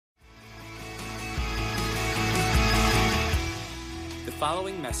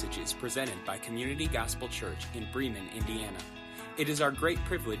following message is presented by Community Gospel Church in Bremen, Indiana. It is our great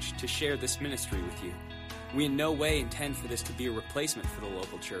privilege to share this ministry with you. We in no way intend for this to be a replacement for the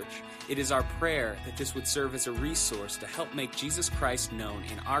local church. It is our prayer that this would serve as a resource to help make Jesus Christ known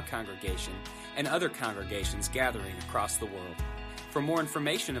in our congregation and other congregations gathering across the world. For more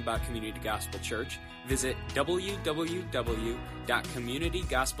information about Community Gospel Church, visit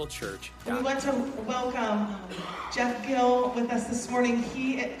www.communitygospelchurch.com. We want to welcome Jeff Gill with us this morning.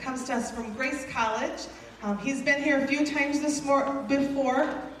 He comes to us from Grace College. He's been here a few times before,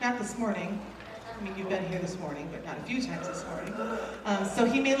 not this morning. I mean, you've been here this morning, but not a few times this morning. So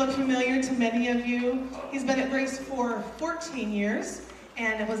he may look familiar to many of you. He's been at Grace for 14 years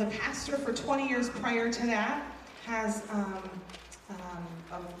and was a pastor for 20 years prior to that. Has a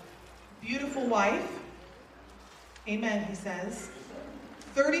beautiful wife. Amen, he says.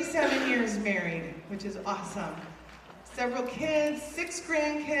 37 years married, which is awesome. Several kids, 6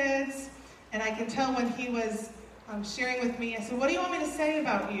 grandkids. And I can tell when he was sharing with me, I said, what do you want me to say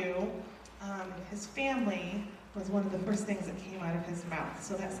about you? His family was one of the first things that came out of his mouth.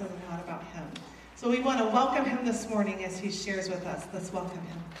 So that says a lot about him. So we want to welcome him this morning as he shares with us. Let's welcome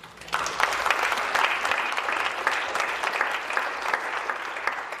him.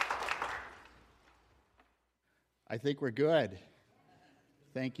 I think we're good.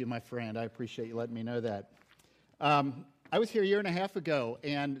 Thank you, my friend. I appreciate you letting me know that. I was here a year and a half ago,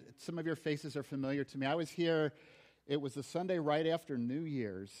 and some of your faces are familiar to me. I was here, it was the Sunday right after New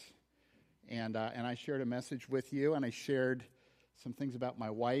Year's, and I shared a message with you, and I shared some things about my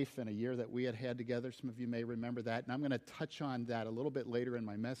wife and a year that we had together. Some of you may remember that, and I'm going to touch on that a little bit later in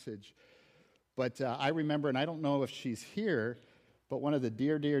my message. But I remember, and I don't know if she's here, but one of the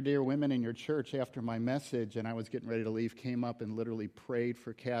dear women in your church after my message, and I was getting ready to leave, came up and literally prayed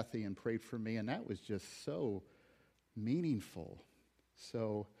for Kathy and prayed for me, and that was just so meaningful.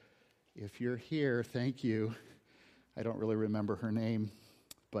 So if you're here, thank you. I don't really remember her name,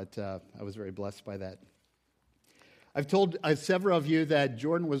 but I was very blessed by that. I've told several of you that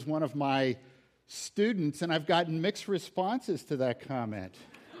Jordan was one of my students, and I've gotten mixed responses to that comment.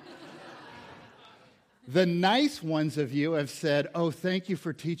 The nice ones of you have said, oh, thank you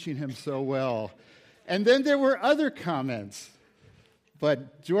for teaching him so well. And then there were other comments.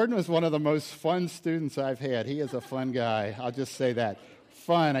 But Jordan was one of the most fun students I've had. He is a fun guy. I'll just say that.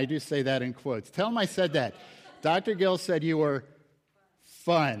 Fun. I do say that in quotes. Tell him I said that. Dr. Gill said you were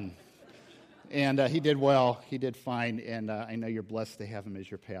fun. And he did well. He did fine. And I know you're blessed to have him as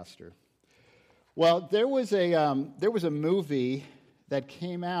your pastor. Well, there was a movie that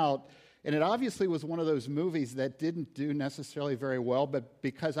came out. And it obviously was one of those movies that didn't do necessarily very well, but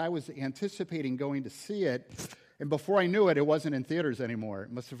because I was anticipating going to see it, and before I knew it, it wasn't in theaters anymore.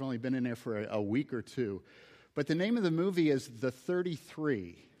 It must have only been in there for a week or two. But the name of the movie is The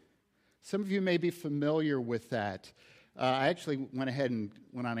 33. Some of you may be familiar with that. I actually went ahead and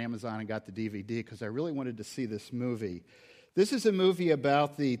went on Amazon and got the DVD because I really wanted to see this movie. This is a movie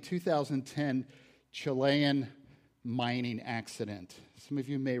about the 2010 Chilean mining accident. Some of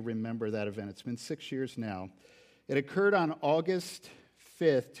you may remember that event. It's been 6 years now. It occurred on August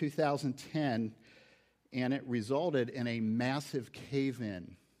 5th, 2010, and it resulted in a massive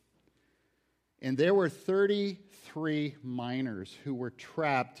cave-in. And there were 33 miners who were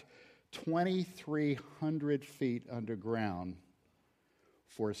trapped 2,300 feet underground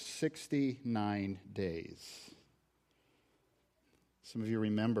for 69 days. Some of you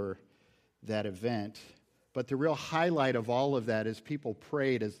remember that event. But the real highlight of all of that is people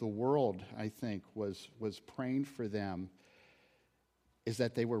prayed as the world, I think, was praying for them, is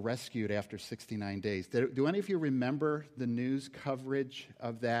that they were rescued after 69 days. Do any of you remember the news coverage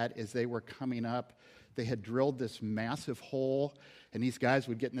of that as they were coming up? They had drilled this massive hole, and these guys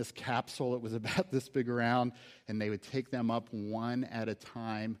would get in this capsule. It was about this big around, and they would take them up one at a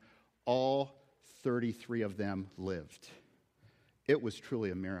time. All 33 of them lived. It was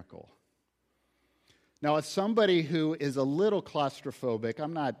truly a miracle. Now, as somebody who is a little claustrophobic,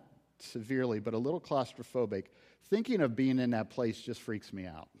 I'm not severely, but a little claustrophobic, thinking of being in that place just freaks me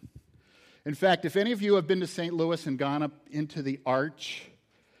out. In fact, if any of you have been to St. Louis and gone up into the Arch,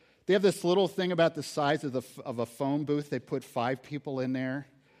 they have this little thing about the size of a phone booth. They put 5 people in there,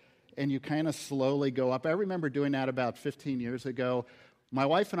 and you kind of slowly go up. I remember doing that about 15 years ago. My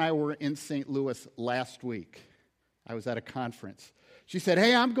wife and I were in St. Louis last week. I was at a conference. She said,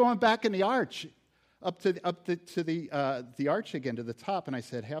 hey, I'm going back in the Arch. Up to the arch again, to the top. And I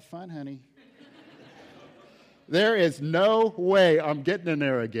said, have fun, honey. There is no way I'm getting in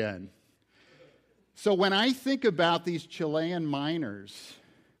there again. So when I think about these Chilean miners,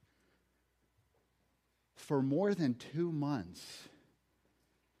 for more than 2 months,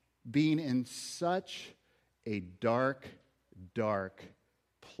 being in such a dark, dark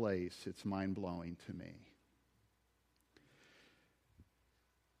place, it's mind-blowing to me.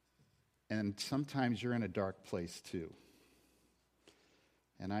 And sometimes you're in a dark place too.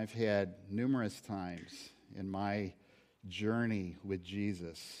 And I've had numerous times in my journey with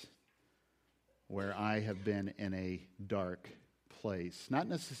Jesus where I have been in a dark place. Not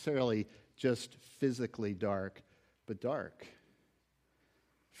necessarily just physically dark, but dark.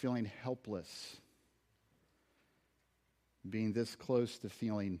 Feeling helpless. Being this close to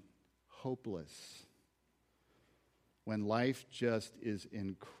feeling hopeless. When life just is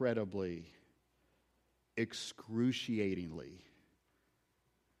incredibly, excruciatingly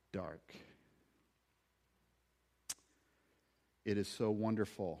dark. It is so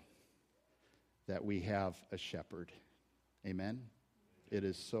wonderful that we have a shepherd. Amen? It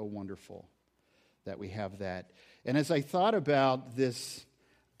is so wonderful that we have that. And as I thought about this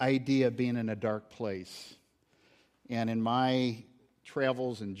idea of being in a dark place, and in my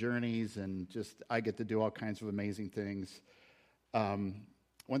travels and journeys, and just I get to do all kinds of amazing things,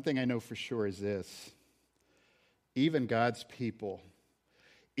 one thing I know for sure is this: even God's people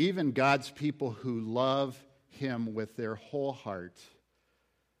who love Him with their whole heart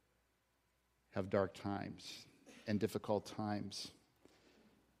have dark times and difficult times.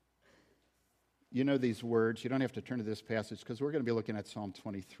 You know these words. You don't have to turn to this passage because we're going to be looking at Psalm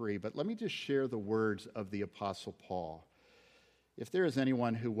 23, but let me just share the words of the Apostle Paul. If there is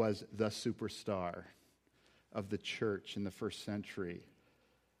anyone who was the superstar of the church in the first century,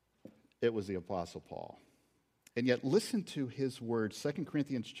 it was the Apostle Paul. And yet listen to his words. 2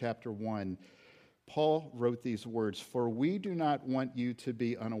 Corinthians chapter 1, Paul wrote these words, "For we do not want you to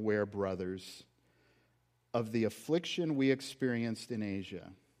be unaware, brothers, of the affliction we experienced in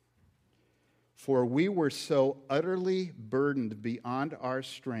Asia. For we were so utterly burdened beyond our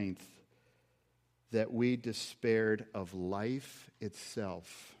strength that we despaired of life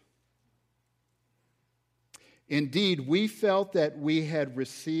itself. Indeed, we felt that we had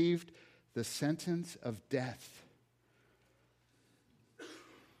received the sentence of death."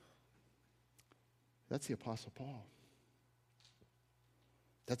 That's the Apostle Paul.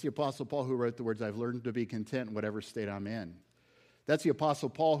 That's the Apostle Paul who wrote the words, "I've learned to be content in whatever state I'm in." That's the Apostle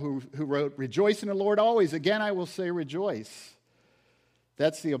Paul who wrote, "Rejoice in the Lord always. Again, I will say rejoice."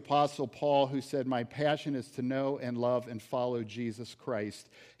 That's the Apostle Paul who said, "My passion is to know and love and follow Jesus Christ."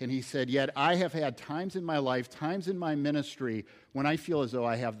 And he said, "Yet I have had times in my life, times in my ministry, when I feel as though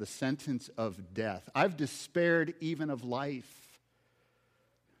I have the sentence of death. I've despaired even of life."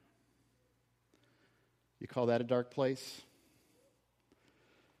 You call that a dark place?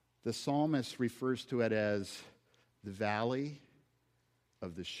 The psalmist refers to it as the valley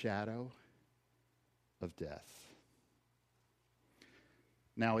of the shadow of death.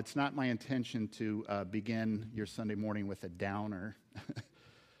 Now, it's not my intention to begin your Sunday morning with a downer,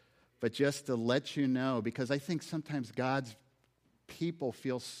 but just to let you know, because I think sometimes God's people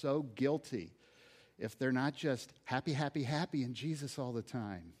feel so guilty if they're not just happy, happy, happy in Jesus all the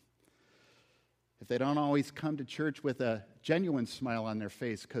time. If they don't always come to church with a genuine smile on their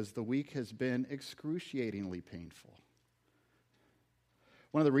face because the week has been excruciatingly painful.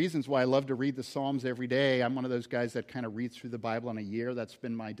 One of the reasons why I love to read the Psalms every day, I'm one of those guys that kind of reads through the Bible in a year. That's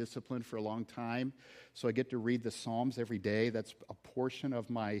been my discipline for a long time. So I get to read the Psalms every day. That's a portion of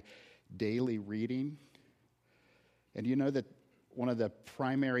my daily reading. And you know that one of the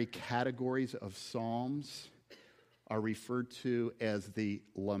primary categories of Psalms are referred to as the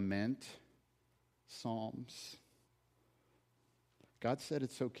lament Psalms. God said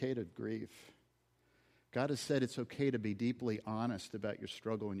it's okay to grieve. God has said it's okay to be deeply honest about your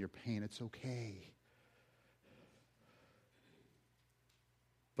struggle and your pain. It's okay.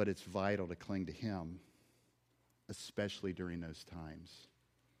 But it's vital to cling to Him, especially during those times,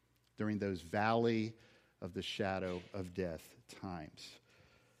 during those valley of the shadow of death times.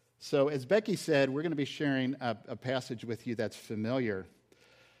 So as Becky said, we're going to be sharing a passage with you that's familiar.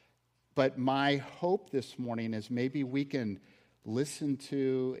 But my hope this morning is maybe we can listen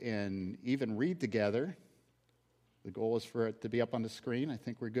to and even read together. The goal is for it to be up on the screen. I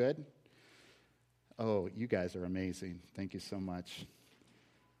think we're good. Oh, you guys are amazing. Thank you so much.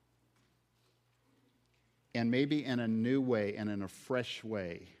 And maybe in a new way and in a fresh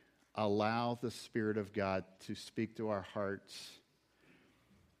way, allow the Spirit of God to speak to our hearts.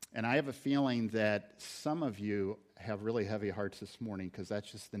 And I have a feeling that some of you have really heavy hearts this morning because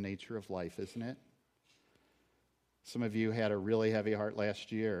that's just the nature of life, isn't it? Some of you had a really heavy heart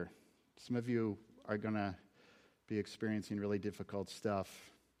last year. Some of you are going to be experiencing really difficult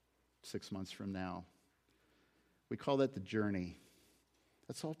stuff 6 months from now. We call that the journey.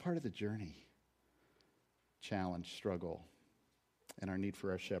 That's all part of the journey. Challenge, struggle, and our need for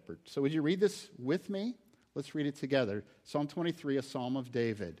our shepherd. So would you read this with me? Let's read it together. Psalm 23, a psalm of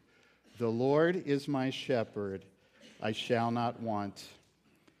David. The Lord is my shepherd, I shall not want.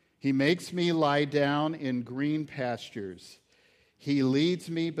 He makes me lie down in green pastures. He leads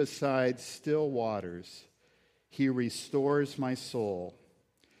me beside still waters. He restores my soul.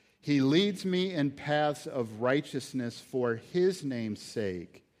 He leads me in paths of righteousness for his name's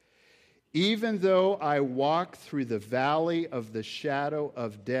sake. Even though I walk through the valley of the shadow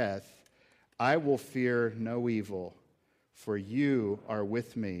of death, I will fear no evil, for you are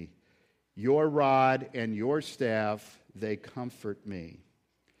with me. Your rod and your staff, they comfort me.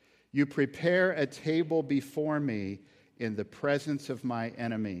 You prepare a table before me in the presence of my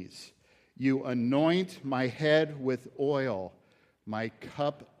enemies. You anoint my head with oil. My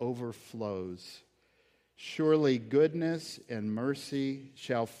cup overflows. Surely goodness and mercy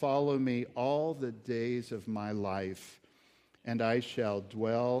shall follow me all the days of my life, and I shall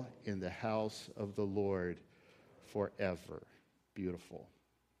dwell in the house of the Lord forever. Beautiful.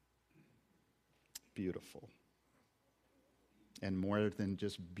 Beautiful. And more than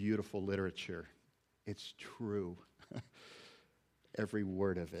just beautiful literature, it's true. Every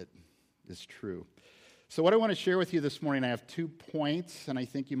word of it is true. So what I want to share with you this morning, I have 2 points, and I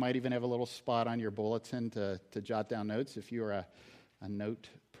think you might even have a little spot on your bulletin to jot down notes if you are a note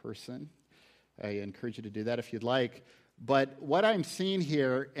person. I encourage you to do that if you'd like. But what I'm seeing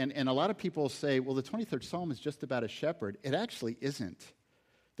here, and a lot of people say, well, the 23rd Psalm is just about a shepherd. It actually isn't.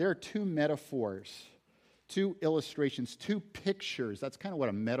 There are 2 metaphors, 2 illustrations, 2 pictures. That's kind of what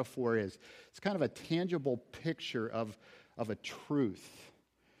a metaphor is. It's kind of a tangible picture of a truth.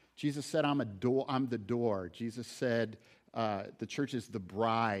 Jesus said, I'm the door. Jesus said, the church is the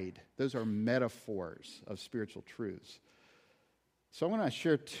bride. Those are metaphors of spiritual truths. So I want to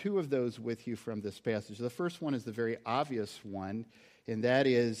share 2 of those with you from this passage. The first one is the very obvious one, and that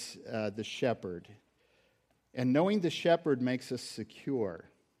is the shepherd. And knowing the shepherd makes us secure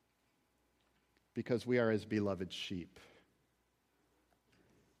because we are his beloved sheep.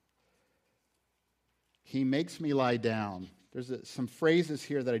 He makes me lie down. There's some phrases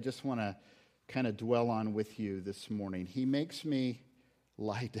here that I just want to kind of dwell on with you this morning. He makes me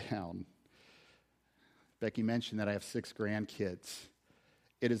lie down. Becky mentioned that I have 6 grandkids.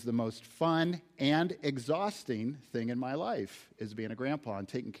 It is the most fun and exhausting thing in my life, is being a grandpa and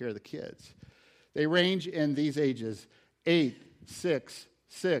taking care of the kids. They range in these ages: 8, 6,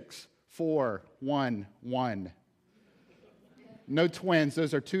 6, 4, 1, 1. No twins.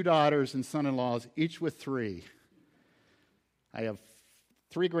 Those are 2 daughters and son-in-laws, each with 3. I have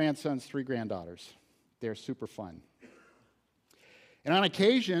 3 grandsons, 3 granddaughters. They're super fun. And on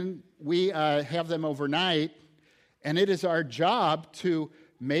occasion, we have them overnight, and it is our job to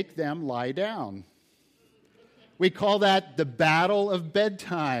make them lie down. We call that the battle of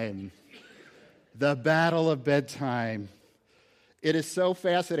bedtime. The battle of bedtime. It is so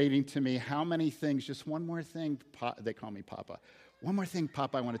fascinating to me how many things, just one more thing, they call me Papa. One more thing,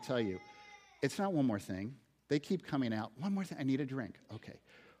 Papa, I want to tell you. It's not one more thing. They keep coming out. One more thing. I need a drink. Okay.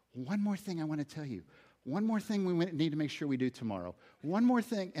 One more thing I want to tell you. One more thing we need to make sure we do tomorrow. One more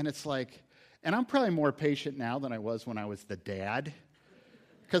thing. And it's like, and I'm probably more patient now than I was when I was the dad.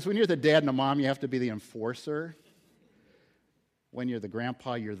 Because when you're the dad and the mom, you have to be the enforcer. When you're the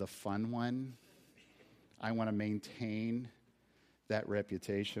grandpa, you're the fun one. I want to maintain that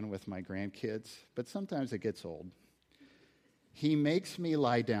reputation with my grandkids. But sometimes it gets old. He makes me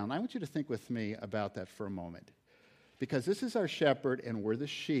lie down. I want you to think with me about that for a moment. Because this is our shepherd and we're the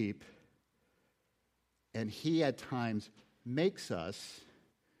sheep. And he at times makes us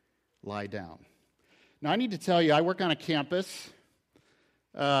lie down. Now I need to tell you, I work on a campus.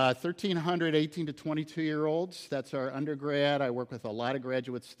 1,300 18 to 22-year-olds. That's our undergrad. I work with a lot of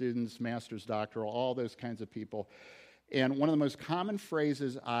graduate students, master's, doctoral, all those kinds of people. And one of the most common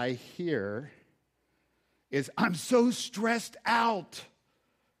phrases I hear is, I'm so stressed out.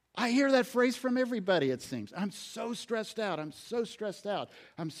 I hear that phrase from everybody, it seems. I'm so stressed out. I'm so stressed out.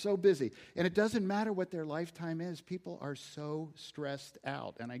 I'm so busy. And it doesn't matter what their lifetime is. People are so stressed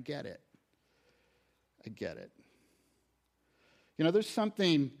out. And I get it. I get it. You know, there's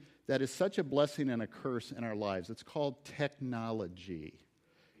something that is such a blessing and a curse in our lives. It's called technology.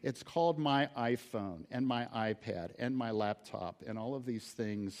 It's called my iPhone and my iPad and my laptop and all of these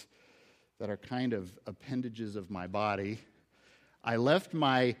things that are kind of appendages of my body. I left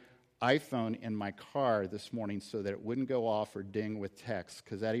my iPhone in my car this morning so that it wouldn't go off or ding with text,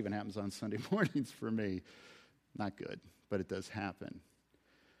 because that even happens on Sunday mornings for me. Not good, but it does happen.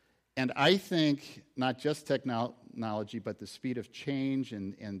 And I think not just technology, but the speed of change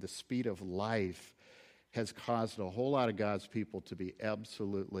and the speed of life has caused a whole lot of God's people to be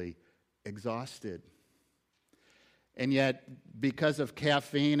absolutely exhausted. And yet, because of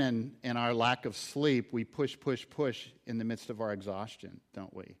caffeine and our lack of sleep, we push in the midst of our exhaustion,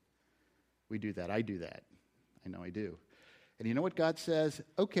 don't we? We do that. I do that. I know I do. And you know what God says?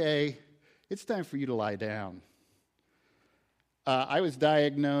 Okay, it's time for you to lie down. I was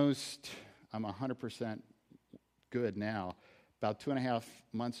diagnosed, I'm 100% good now, about 2.5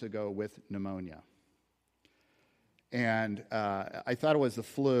 months ago with pneumonia. And I thought it was the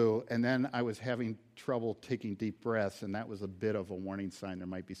flu, and then I was having trouble taking deep breaths, and that was a bit of a warning sign there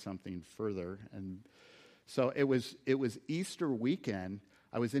might be something further. And so it was Easter weekend.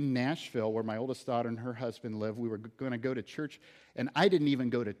 I was in Nashville where my oldest daughter and her husband live. We were going to go to church, and I didn't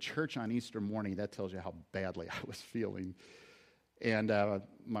even go to church on Easter morning. That tells you how badly I was feeling. And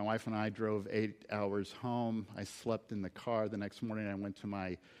my wife and I drove 8 hours home. I slept in the car. The next morning I went to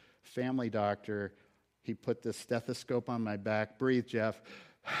my family doctor. He put this stethoscope on my back. Breathe, Jeff.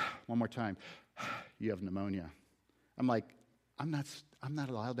 One more time. You have pneumonia. I'm like, I'm not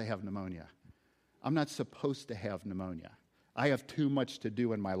allowed to have pneumonia. I'm not supposed to have pneumonia. I have too much to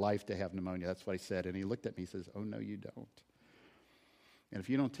do in my life to have pneumonia. That's what I said. And he looked at me and says, oh, no, you don't. And if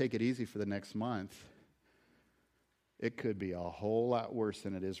you don't take it easy for the next month, it could be a whole lot worse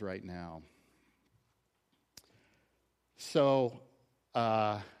than it is right now. So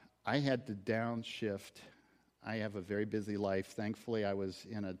I had to downshift. I have a very busy life. Thankfully, I was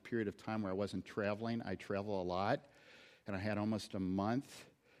in a period of time where I wasn't traveling. I travel a lot, and I had almost a month.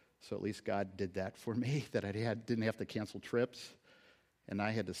 So at least God did that for me, that I didn't have to cancel trips. And I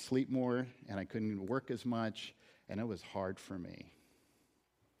had to sleep more, and I couldn't work as much, and it was hard for me.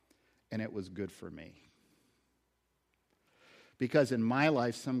 And it was good for me. Because in my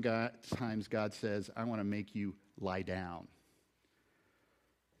life, sometimes God says, I want to make you lie down.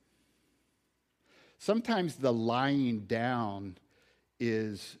 Sometimes the lying down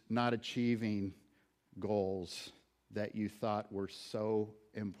is not achieving goals that you thought were so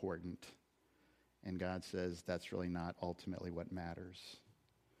important. And God says that's really not ultimately what matters.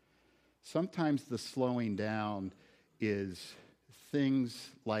 Sometimes the slowing down is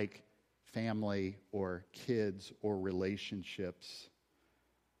things like family or kids or relationships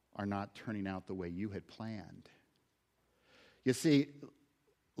are not turning out the way you had planned. You see,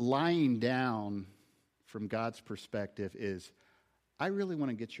 lying down from God's perspective is, I really want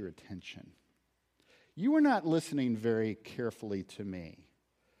to get your attention. You are not listening very carefully to me.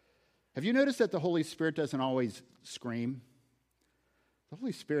 Have you noticed that the Holy Spirit doesn't always scream? The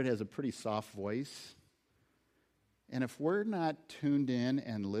Holy Spirit has a pretty soft voice. And if we're not tuned in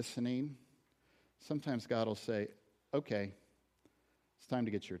and listening, sometimes God will say, okay, it's time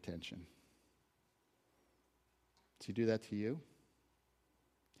to get your attention. Does he do that to you?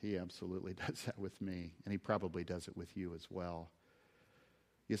 He absolutely does that with me, and he probably does it with you as well.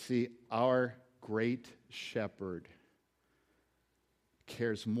 You see, our great shepherd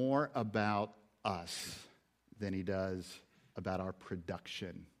cares more about us than he does about our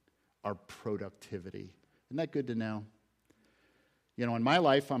production, our productivity. Isn't that good to know? You know, in my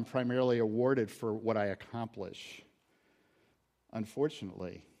life, I'm primarily awarded for what I accomplish.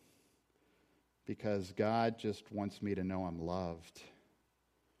 Unfortunately, because God just wants me to know I'm loved.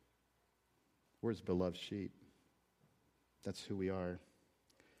 We're his beloved sheep. That's who we are.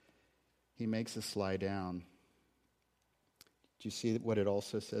 He makes us lie down. Do you see what it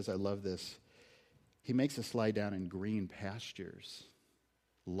also says? I love this. He makes us lie down in green pastures.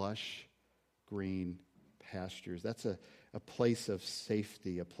 Lush, green pastures. That's a place of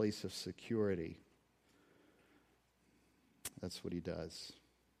safety, a place of security. That's what he does.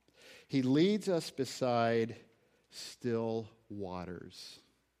 He leads us beside still waters.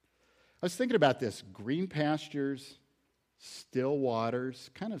 I was thinking about this. Green pastures, still waters,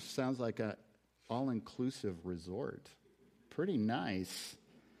 kind of sounds like an all-inclusive resort. Pretty nice.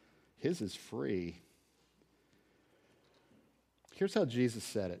 His is free. Here's how Jesus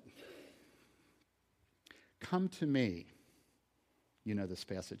said it. Come to me. You know this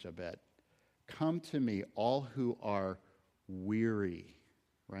passage, I bet. Come to me, all who are weary,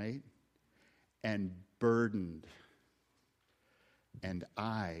 right? And burdened. And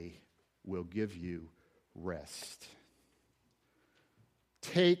I will give you rest.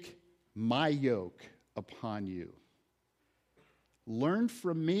 Take my yoke upon you. Learn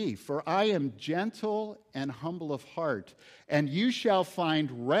from me, for I am gentle and humble of heart, and you shall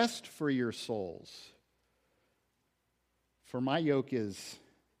find rest for your souls. For my yoke is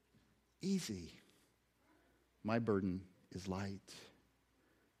easy. My burden is light.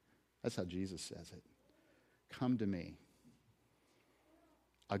 That's how Jesus says it. Come to me.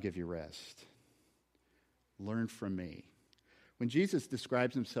 I'll give you rest. Learn from me. When Jesus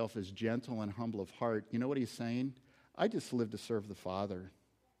describes himself as gentle and humble of heart, you know what he's saying? I just live to serve the Father.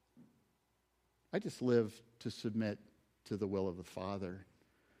 I just live to submit to the will of the Father.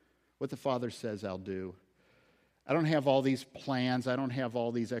 What the Father says, I'll do. I don't have all these plans. I don't have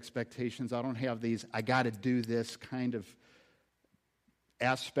all these expectations. I don't have these, I got to do this kind of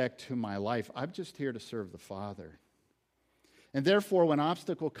aspect to my life. I'm just here to serve the Father. And therefore, when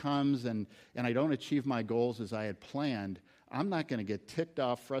obstacle comes and I don't achieve my goals as I had planned, I'm not going to get ticked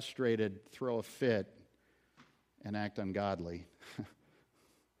off, frustrated, throw a fit, and act ungodly.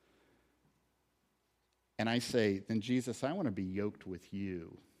 And I say, then Jesus, I want to be yoked with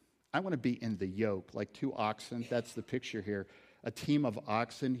you. I want to be in the yoke, like two oxen. That's the picture here. A team of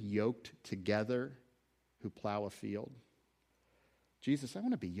oxen yoked together who plow a field. Jesus, I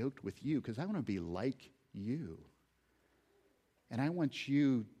want to be yoked with you because I want to be like you. And I want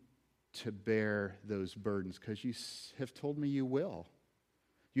you to bear those burdens because you have told me you will.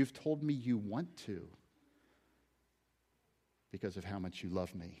 You've told me you want to because of how much you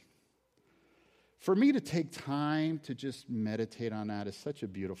love me. For me to take time to just meditate on that is such a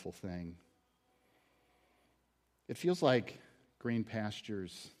beautiful thing. It feels like green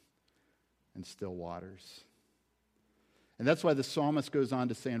pastures and still waters. And that's why the psalmist goes on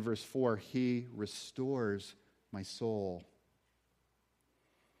to say in verse 4, he restores my soul.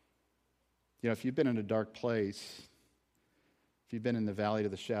 You know, if you've been in a dark place, if you've been in the valley of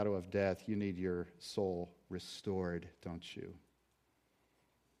the shadow of death, you need your soul restored, don't you?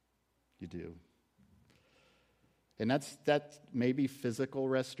 You do. And that's maybe physical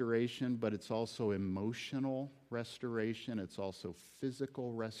restoration, but it's also emotional restoration. It's also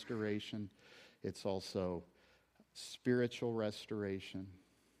physical restoration. It's also spiritual restoration.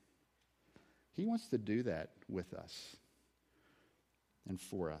 He wants to do that with us and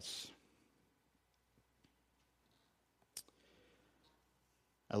for us.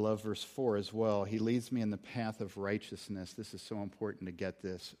 I love verse 4 as well. He leads me in the path of righteousness. This is so important to get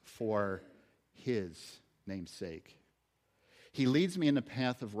this. For his name's sake. He leads me in the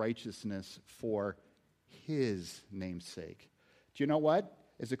path of righteousness for his name's sake. Do you know what?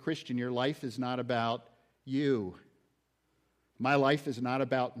 As a Christian, your life is not about you. My life is not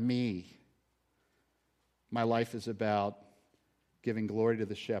about me. My life is about giving glory to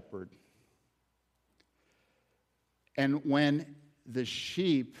the shepherd. And when the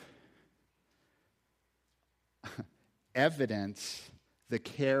sheep evidence the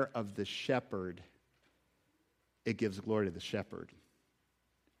care of the shepherd, it gives glory to the shepherd.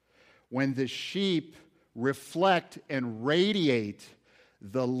 When the sheep reflect and radiate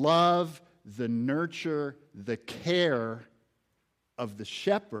the love, the nurture, the care of the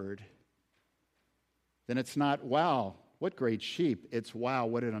shepherd, then it's not, wow, what great sheep. It's, wow,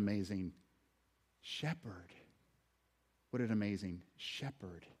 what an amazing shepherd. What an amazing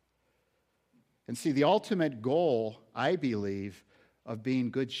shepherd. And see, the ultimate goal, I believe, of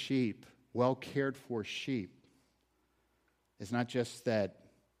being good sheep, well cared for sheep, is not just that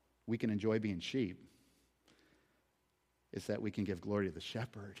we can enjoy being sheep. It's that we can give glory to the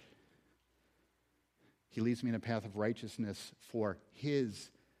shepherd. He leads me in a path of righteousness for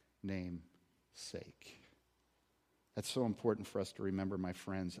his name's sake. That's so important for us to remember, my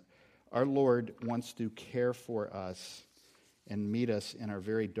friends. Our Lord wants to care for us and meet us in our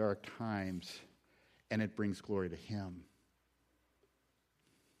very dark times, and it brings glory to him.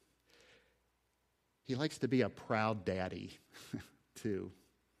 He likes to be a proud daddy, too.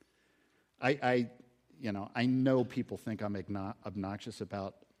 I know people think I'm obnoxious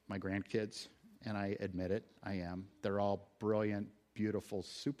about my grandkids, and I admit it, I am. They're all brilliant, beautiful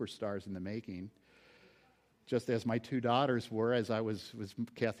superstars in the making, just as my two daughters were as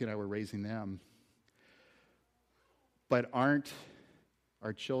Kathy and I were raising them. But aren't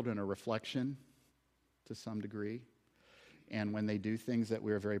our children a reflection to some degree? And when they do things that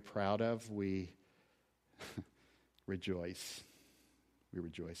we're very proud of, we rejoice. We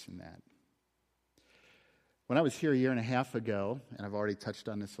rejoice in that. When I was here a year and a half ago, and I've already touched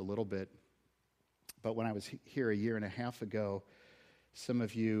on this a little bit, but when I was here a year and a half ago, some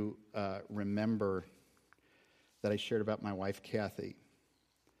of you remember that I shared about my wife, Kathy.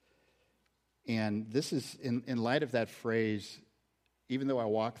 And this is, in light of that phrase, even though I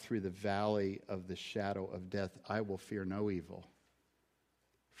walk through the valley of the shadow of death, I will fear no evil,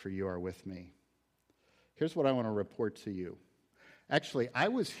 for you are with me. Here's what I want to report to you. Actually, I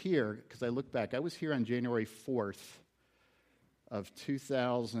was here, because I look back, I was here on January 4th of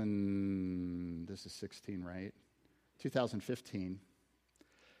 2000, this is 16, right? 2015.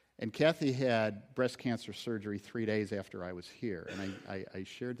 And Kathy had breast cancer surgery 3 days after I was here. And I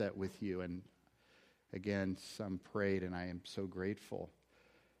shared that with you. And again, some prayed, and I am so grateful.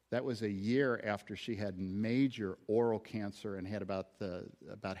 That was a year after she had major oral cancer and had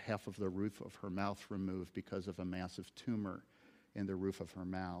about half of the roof of her mouth removed because of a massive tumor in the roof of her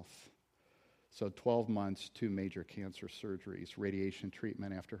mouth. So 12 months, 2 major cancer surgeries, radiation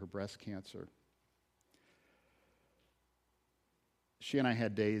treatment after her breast cancer. She and I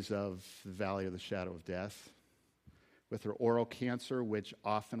had days of the valley of the shadow of death. With her oral cancer, which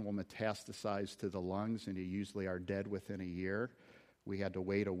often will metastasize to the lungs, and you usually are dead within a year, we had to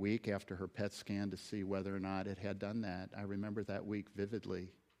wait a week after her PET scan to see whether or not it had done that. I remember that week vividly.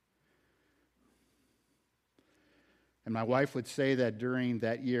 And my wife would say that during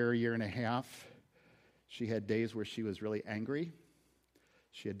that year and a half, she had days where she was really angry.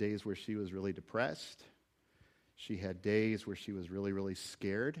 She had days where she was really depressed. She had days where she was really, really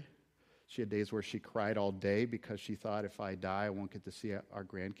scared. She had days where she cried all day because she thought, if I die, I won't get to see our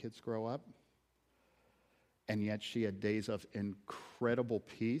grandkids grow up. And yet she had days of incredible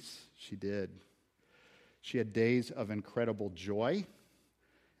peace. She did. She had days of incredible joy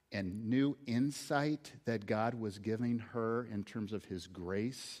and new insight that God was giving her in terms of his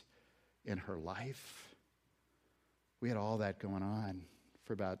grace in her life. We had all that going on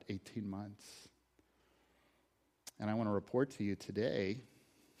for about 18 months. And I want to report to you today,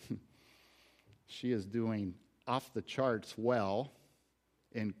 she is doing off the charts well,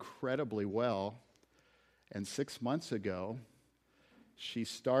 incredibly well. And 6 months ago, she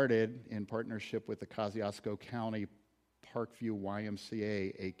started, in partnership with the Kosciuszko County Parkview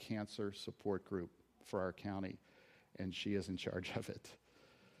YMCA, a cancer support group for our county, and she is in charge of it.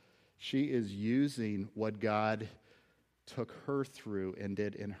 She is using what God took her through and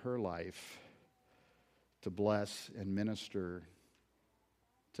did in her life to bless and minister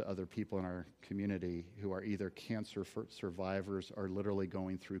to other people in our community who are either cancer survivors or literally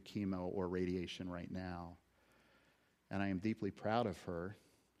going through chemo or radiation right now. And I am deeply proud of her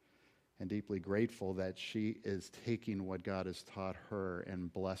and deeply grateful that she is taking what God has taught her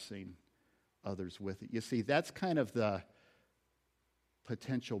and blessing others with it. You see, that's kind of the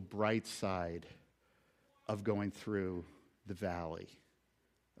potential bright side of going through the valley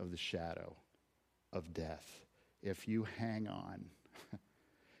of the shadow of death. If you hang on,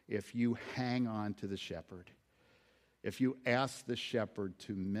 if you hang on to the shepherd, if you ask the shepherd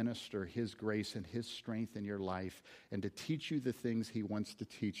to minister his grace and his strength in your life and to teach you the things he wants to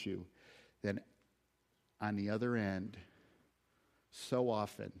teach you, then on the other end, so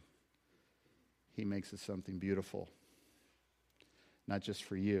often, he makes it something beautiful. Not just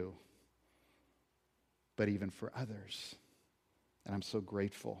for you, but even for others. And I'm so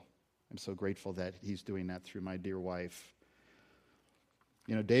grateful. I'm so grateful that he's doing that through my dear wife.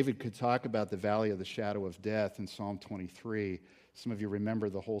 You know, David could talk about the valley of the shadow of death in Psalm 23. Some of you remember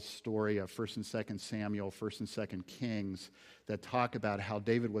the whole story of 1st and 2nd Samuel, 1st and 2nd Kings, that talk about how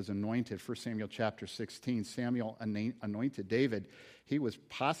David was anointed. 1 Samuel chapter 16, Samuel anointed David. He was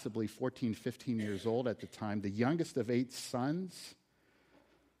possibly 14, 15 years old at the time, the youngest of 8 sons.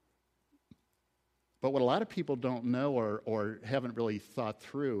 But what a lot of people don't know or haven't really thought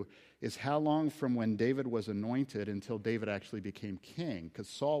through is how long from when David was anointed until David actually became king, because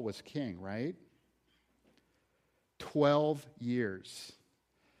Saul was king, right? 12 years.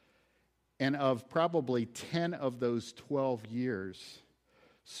 And of probably 10 of those 12 years,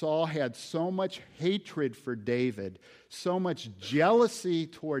 Saul had so much hatred for David, so much jealousy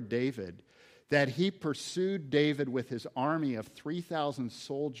toward David, that he pursued David with his army of 3,000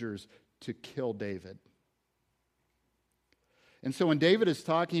 soldiers to kill David. And so when David is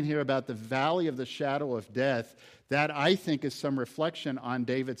talking here about the valley of the shadow of death, that I think is some reflection on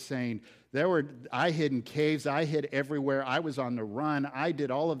David saying, I hid in caves, I hid everywhere, I was on the run, I did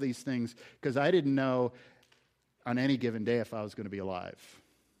all of these things because I didn't know on any given day if I was going to be alive.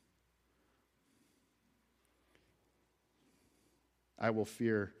 I will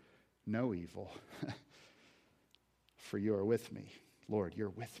fear no evil, for you are with me. Lord, you're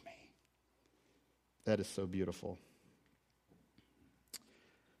with me. That is so beautiful.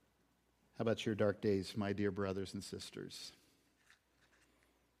 How about your dark days, my dear brothers and sisters?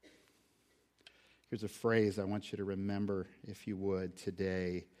 Here's a phrase I want you to remember, if you would,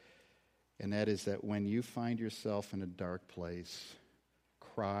 today, and that is that when you find yourself in a dark place,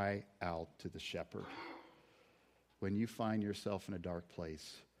 cry out to the shepherd. When you find yourself in a dark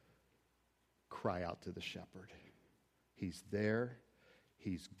place, cry out to the shepherd. He's there.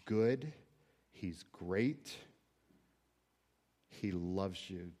 He's good. He's great. He loves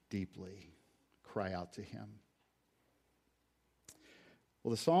you deeply. Cry out to him.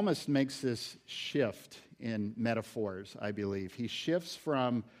 Well, the psalmist makes this shift in metaphors, I believe. He shifts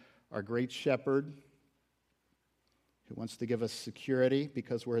from our great shepherd, who wants to give us security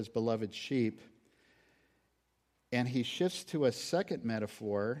because we're his beloved sheep, and he shifts to a second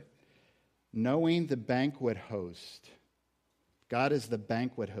metaphor, knowing the banquet host. God is the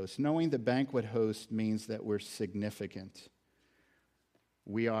banquet host. Knowing the banquet host means that we're significant.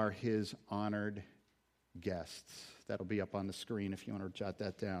 We are his honored guests. That'll be up on the screen if you want to jot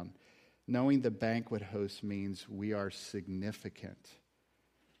that down. Knowing the banquet host means we are significant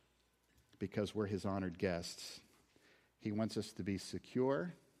because we're his honored guests. He wants us to be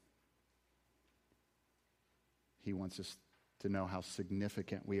secure. He wants us to know how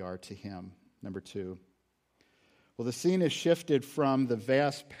significant we are to him. Number 2. Well, the scene is shifted from the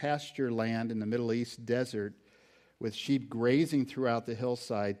vast pasture land in the Middle East desert with sheep grazing throughout the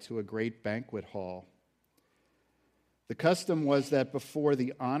hillside to a great banquet hall. The custom was that before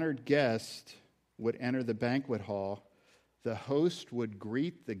the honored guest would enter the banquet hall, the host would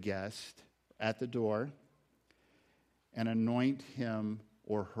greet the guest at the door and anoint him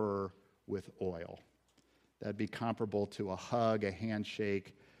or her with oil. That'd be comparable to a hug, a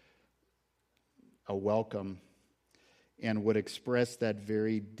handshake, a welcome, and would express that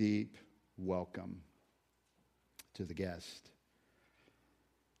very deep welcome to the guest.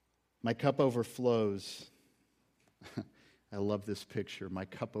 My cup overflows. I love this picture. My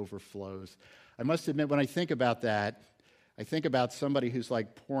cup overflows. I must admit, when I think about that, I think about somebody who's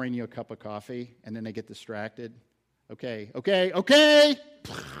like pouring you a cup of coffee and then they get distracted. Okay.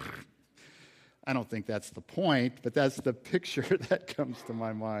 I don't think that's the point, but that's the picture that comes to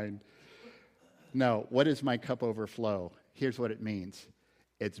my mind. No, what is my cup overflow? Here's what it means.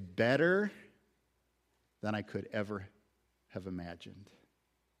 It's better than I could ever have imagined.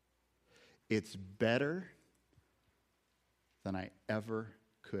 It's better than I ever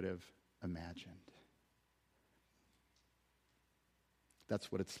could have imagined.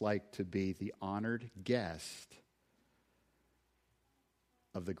 That's what it's like to be the honored guest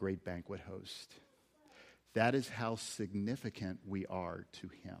of the great banquet host. That is how significant we are to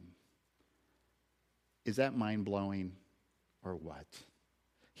him. Is that mind-blowing or what?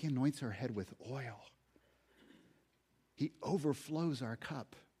 He anoints our head with oil. He overflows our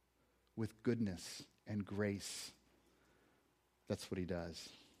cup with goodness and grace. That's what he does.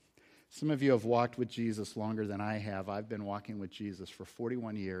 Some of you have walked with Jesus longer than I have. I've been walking with Jesus for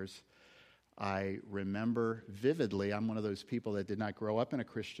 41 years. I remember vividly, I'm one of those people that did not grow up in a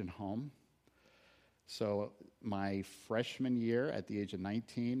Christian home. So my freshman year at the age of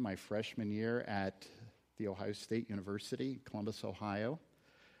 19, my freshman year at the Ohio State University, Columbus, Ohio,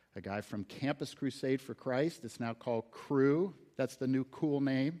 a guy from Campus Crusade for Christ. It's now called Cru. That's the new cool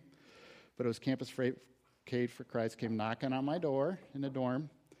name. But it was Campus Crusade for Christ, came knocking on my door in the dorm.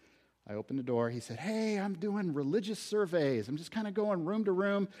 I opened the door. He said, "Hey, I'm doing religious surveys. I'm just kind of going room to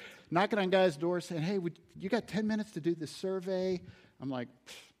room, knocking on guys' doors saying, hey, you got 10 minutes to do this survey?" I'm like,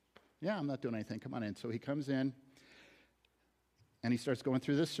 "Yeah, I'm not doing anything. Come on in." So he comes in, and he starts going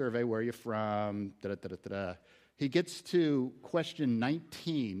through this survey. Where are you from? Da-da-da-da-da. He gets to question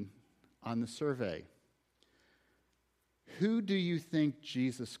 19 on the survey. Who do you think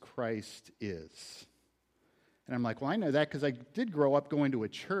Jesus Christ is? And I'm like, well, I know that because I did grow up going to a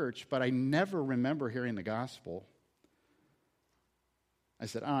church, but I never remember hearing the gospel. I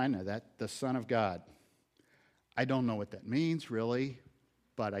said, I know that, the Son of God. I don't know what that means, really,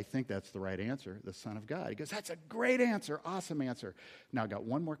 but I think that's the right answer, the Son of God. He goes, that's a great answer, awesome answer. Now, I got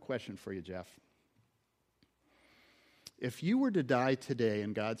one more question for you, Jeff. If you were to die today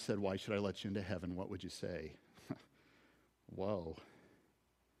and God said, why should I let you into heaven, what would you say? Whoa.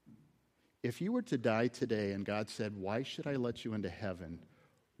 If you were to die today and God said, why should I let you into heaven,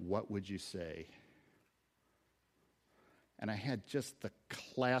 what would you say? And I had just the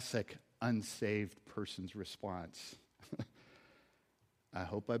classic unsaved person's response. I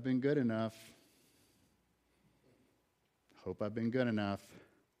hope I've been good enough. Hope I've been good enough.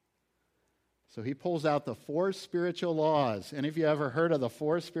 So he pulls out the 4 spiritual laws. Any of you ever heard of the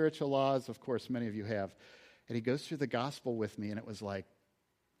 4 spiritual laws? Of course, many of you have. And he goes through the gospel with me, and it was like,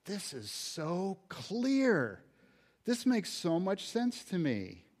 this is so clear. This makes so much sense to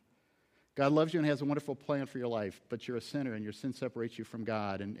me. God loves you and has a wonderful plan for your life, but you're a sinner and your sin separates you from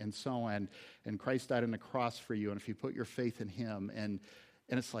God and so on. And Christ died on the cross for you, and if you put your faith in him, and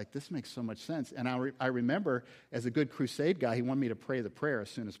it's like, this makes so much sense. And I remember, as a good crusade guy, he wanted me to pray the prayer as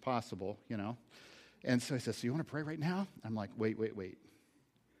soon as possible, you know. And so he says, so you want to pray right now? I'm like, wait.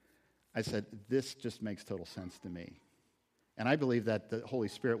 I said, this just makes total sense to me. And I believe that the Holy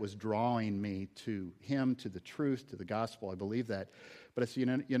Spirit was drawing me to him, to the truth, to the gospel. I believe that. But it's, you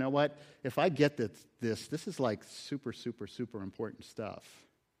know what? If I get this is like super, super, super important stuff.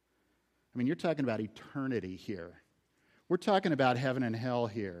 I mean, you're talking about eternity here. We're talking about heaven and hell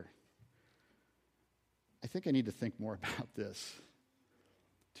here. I think I need to think more about this.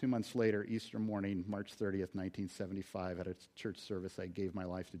 2 months later, Easter morning, March 30th, 1975, at a church service, I gave my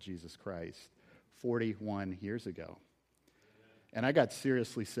life to Jesus Christ 41 years ago. And I got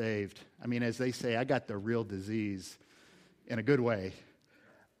seriously saved. I mean, as they say, I got the real disease in a good way.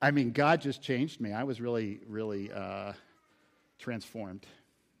 I mean, God just changed me. I was really, really transformed.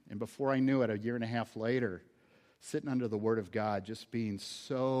 And before I knew it, a year and a half later, sitting under the Word of God, just being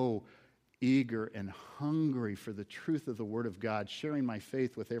so eager and hungry for the truth of the Word of God, sharing my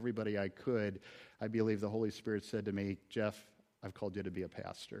faith with everybody I could, I believe the Holy Spirit said to me, Jeff, I've called you to be a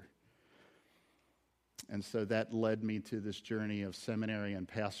pastor. And so that led me to this journey of seminary and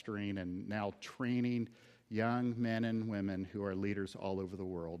pastoring and now training young men and women who are leaders all over the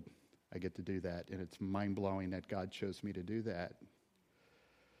world. I get to do that, and it's mind-blowing that God chose me to do that.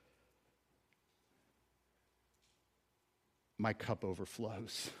 My cup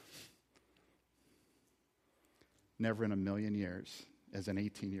overflows. Never in a million years, as an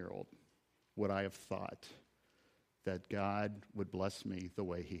 18-year-old, would I have thought that God would bless me the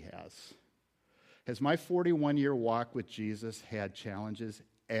way he has. Has my 41-year walk with Jesus had challenges?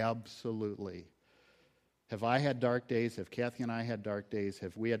 Absolutely. Have I had dark days? Have Kathy and I had dark days?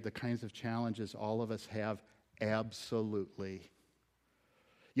 Have we had the kinds of challenges all of us have? Absolutely.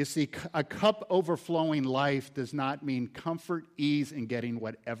 You see, a cup overflowing life does not mean comfort, ease, and getting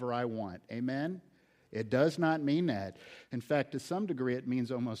whatever I want. Amen? It does not mean that. In fact, to some degree, it means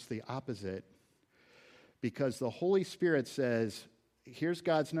almost the opposite. Because the Holy Spirit says, here's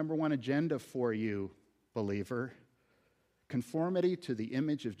God's number one agenda for you, believer. Conformity to the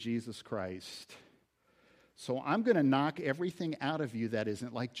image of Jesus Christ. So I'm going to knock everything out of you that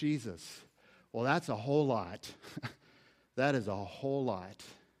isn't like Jesus. Well, that's a whole lot. That is a whole lot.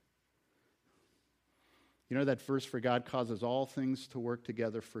 You know that verse, for God causes all things to work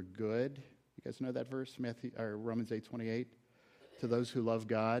together for good? You guys know that verse, Romans 8:28? To those who love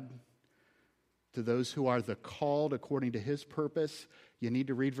God, to those who are the called according to his purpose. You need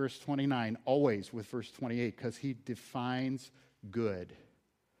to read verse 29 always with verse 28 because he defines good.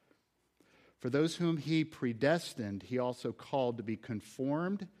 For those whom he predestined, he also called to be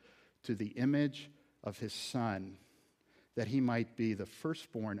conformed to the image of his Son, that he might be the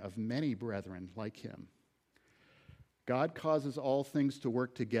firstborn of many brethren like him. God causes all things to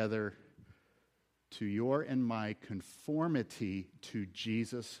work together to your and my conformity to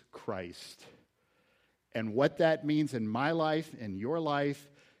Jesus Christ. And what that means in my life and your life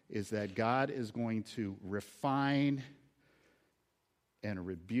is that God is going to refine and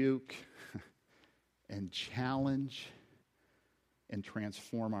rebuke and challenge and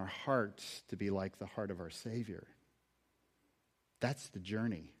transform our hearts to be like the heart of our Savior. That's the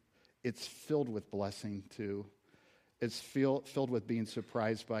journey. It's filled with blessing too. It's filled with being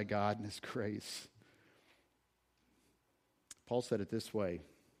surprised by God and his grace. Paul said it this way.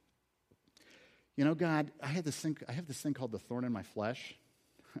 You know, God, I have this thing called the thorn in my flesh.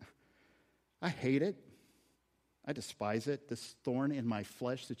 I hate it. I despise it, this thorn in my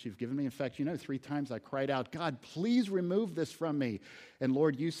flesh that you've given me. In fact, 3 times I cried out, God, please remove this from me. And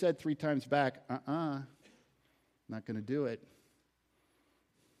Lord, you said 3 times back, not going to do it.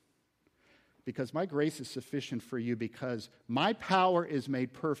 Because my grace is sufficient for you, because my power is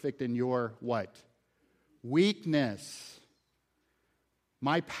made perfect in your what? Weakness.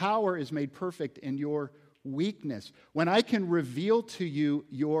 My power is made perfect in your weakness. When I can reveal to you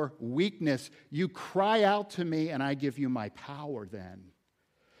your weakness, you cry out to me and I give you my power then.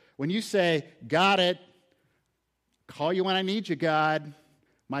 When you say, got it, call you when I need you, God,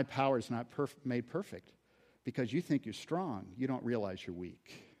 my power is not made perfect because you think you're strong. You don't realize you're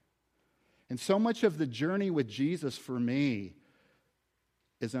weak. And so much of the journey with Jesus for me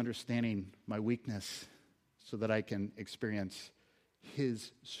is understanding my weakness so that I can experience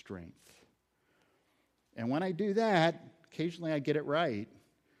his strength. And when I do that, occasionally I get it right.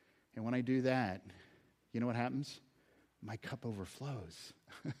 And when I do that, you know what happens? My cup overflows.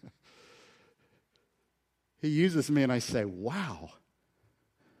 He uses me and I say, wow.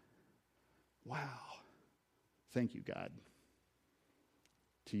 Wow. Thank you, God.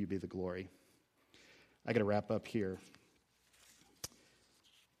 To you be the glory. I got to wrap up here.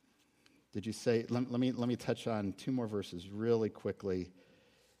 Did you say, let me touch on 2 more verses really quickly.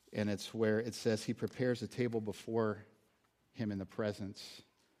 And it's where it says he prepares a table before him in the presence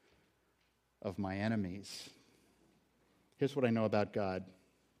of my enemies. Here's what I know about God.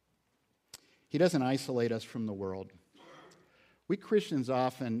 He doesn't isolate us from the world. We Christians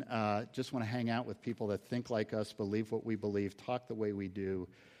often just want to hang out with people that think like us, believe what we believe, talk the way we do,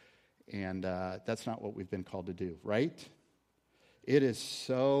 and that's not what we've been called to do, right? It is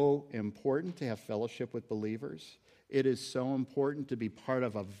so important to have fellowship with believers. It is so important to be part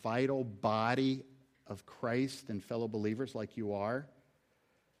of a vital body of Christ and fellow believers like you are.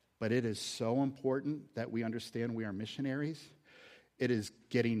 But it is so important that we understand we are missionaries. It is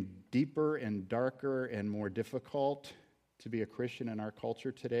getting deeper and darker and more difficult to be a Christian in our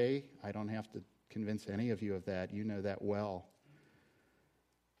culture today. I don't have to convince any of you of that. You know that well.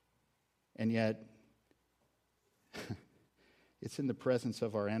 And yet, it's in the presence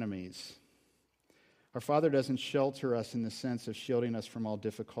of our enemies. Our Father doesn't shelter us in the sense of shielding us from all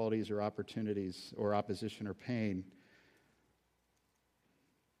difficulties or opportunities or opposition or pain.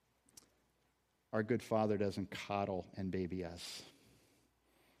 Our good Father doesn't coddle and baby us.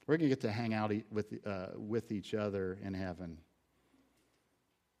 We're going to get to hang out with each other in heaven.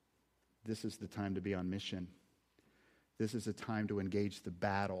 This is the time to be on mission. This is the time to engage the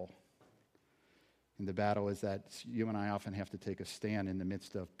battle. And the battle is that you and I often have to take a stand in the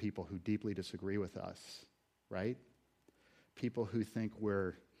midst of people who deeply disagree with us, right? People who think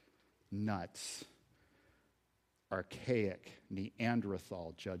we're nuts, archaic,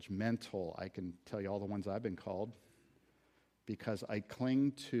 Neanderthal, judgmental. I can tell you all the ones I've been called because I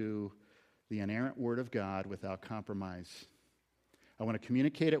cling to the inerrant Word of God without compromise. I want to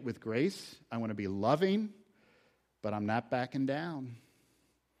communicate it with grace. I want to be loving, but I'm not backing down.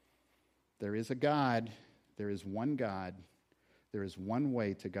 There is a God. There is one God. There is one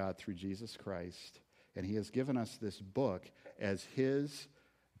way to God through Jesus Christ. And He has given us this book as His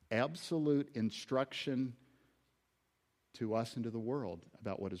absolute instruction to us and to the world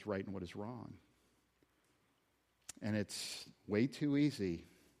about what is right and what is wrong. And it's way too easy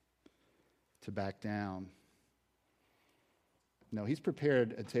to back down. No, He's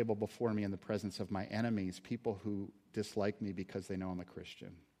prepared a table before me in the presence of my enemies, people who dislike me because they know I'm a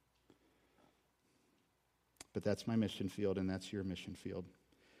Christian. But that's my mission field, and that's your mission field.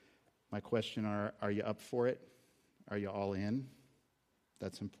 My question are you up for it? Are you all in?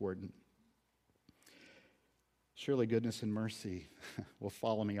 That's important. Surely goodness and mercy will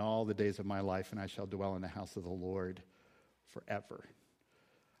follow me all the days of my life, and I shall dwell in the house of the Lord forever.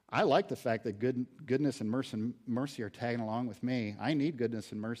 I like the fact that goodness and mercy are tagging along with me. I need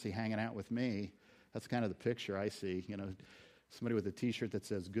goodness and mercy hanging out with me. That's kind of the picture I see. You know, somebody with a T-shirt that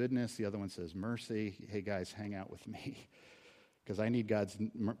says goodness, the other one says mercy. Hey, guys, hang out with me. Because I need God's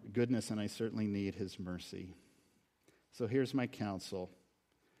goodness, and I certainly need His mercy. So here's my counsel.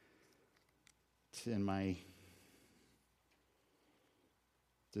 It's in my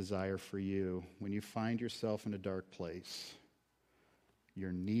desire for you. When you find yourself in a dark place,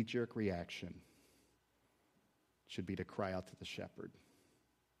 your knee-jerk reaction should be to cry out to the shepherd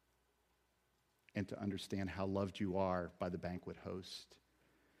and to understand how loved you are by the banquet host.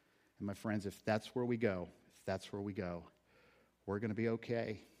 And my friends, if that's where we go, we're going to be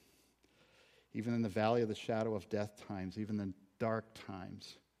okay. Even in the valley of the shadow of death times, even in dark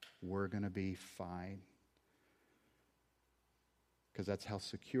times, we're going to be fine. Because that's how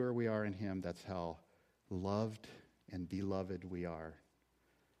secure we are in Him. That's how loved and beloved we are.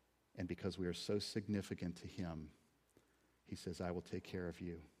 And because we are so significant to Him, He says, I will take care of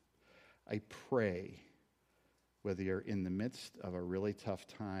you. I pray, whether you're in the midst of a really tough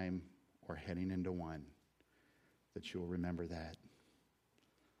time or heading into one, that you'll remember that.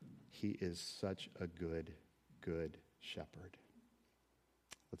 He is such a good, good shepherd.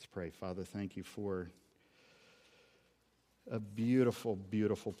 Let's pray. Father, thank you for a beautiful,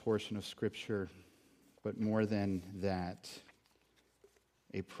 beautiful portion of Scripture, but more than that,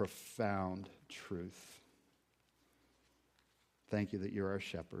 a profound truth. Thank you that you're our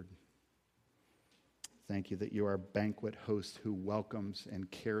shepherd. Thank you that you are a banquet host who welcomes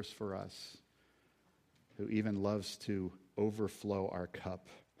and cares for us, who even loves to overflow our cup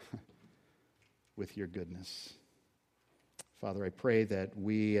with your goodness. Father, I pray that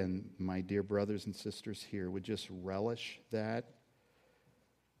we and my dear brothers and sisters here would just relish that,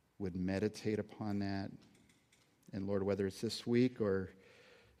 would meditate upon that. And Lord, whether it's this week or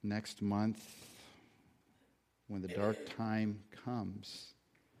next month, when the dark time comes,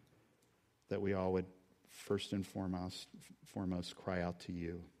 that we all would first and foremost cry out to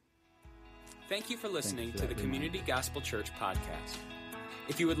you. Thank you for listening to the Community Gospel Church podcast.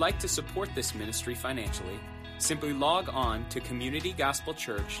 If you would like to support this ministry financially, simply log on to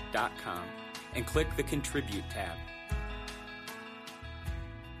communitygospelchurch.com and click the Contribute tab.